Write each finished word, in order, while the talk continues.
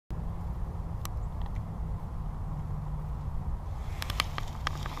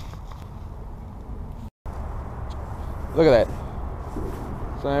Look at that.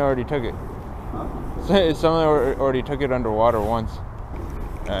 Somebody already took it. Huh? Somebody already took it underwater once.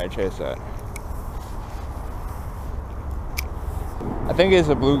 Alright, chase that. I think it's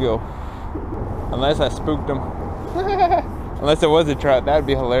a bluegill. Unless I spooked him. Unless it was a trout, that'd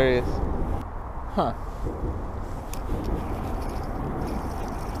be hilarious. Huh.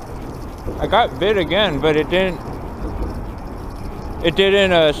 I got bit again, but it didn't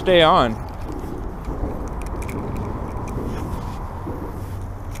stay on.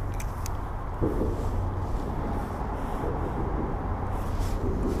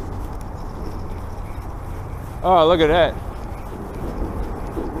 Oh, look at that.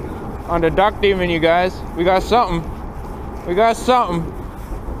 On the duck demon, you guys. We got something. We got something.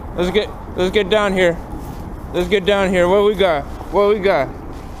 Let's get down here. Let's get down here. What we got? What we got?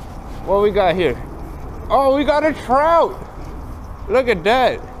 What we got here? Oh, we got a trout. Look at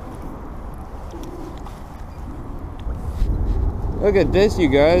that. Look at this, you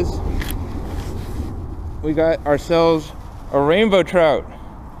guys. We got ourselves a rainbow trout.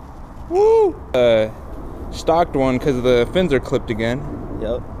 Woo! Stocked one because the fins are clipped again.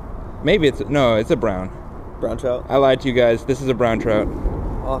 Yep. Maybe it's a brown. Brown trout? I lied to you guys. This is a brown trout.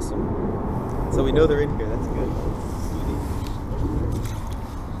 Awesome. So we know they're in here. That's good.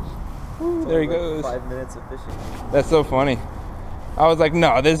 Ooh, there he goes. 5 minutes of fishing. That's so funny. I was like,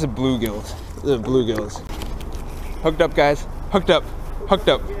 no, this is bluegills. This is bluegills. Hooked up, guys. Hooked up. Hooked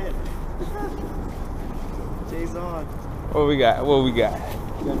up. Jay's on. What we got? What we got?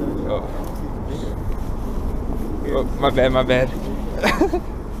 Oh. Oh, my bad, my bad.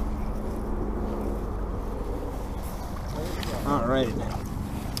 All right.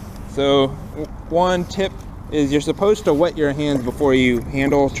 So one tip is you're supposed to wet your hands before you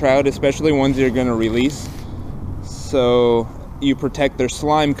handle trout, especially ones you're going to release, so you protect their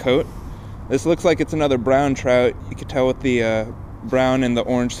slime coat. This looks like it's another brown trout. You can tell with the brown and the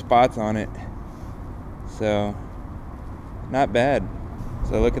orange spots on it. So not bad.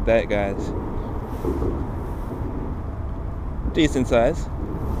 So look at that, guys. Decent size.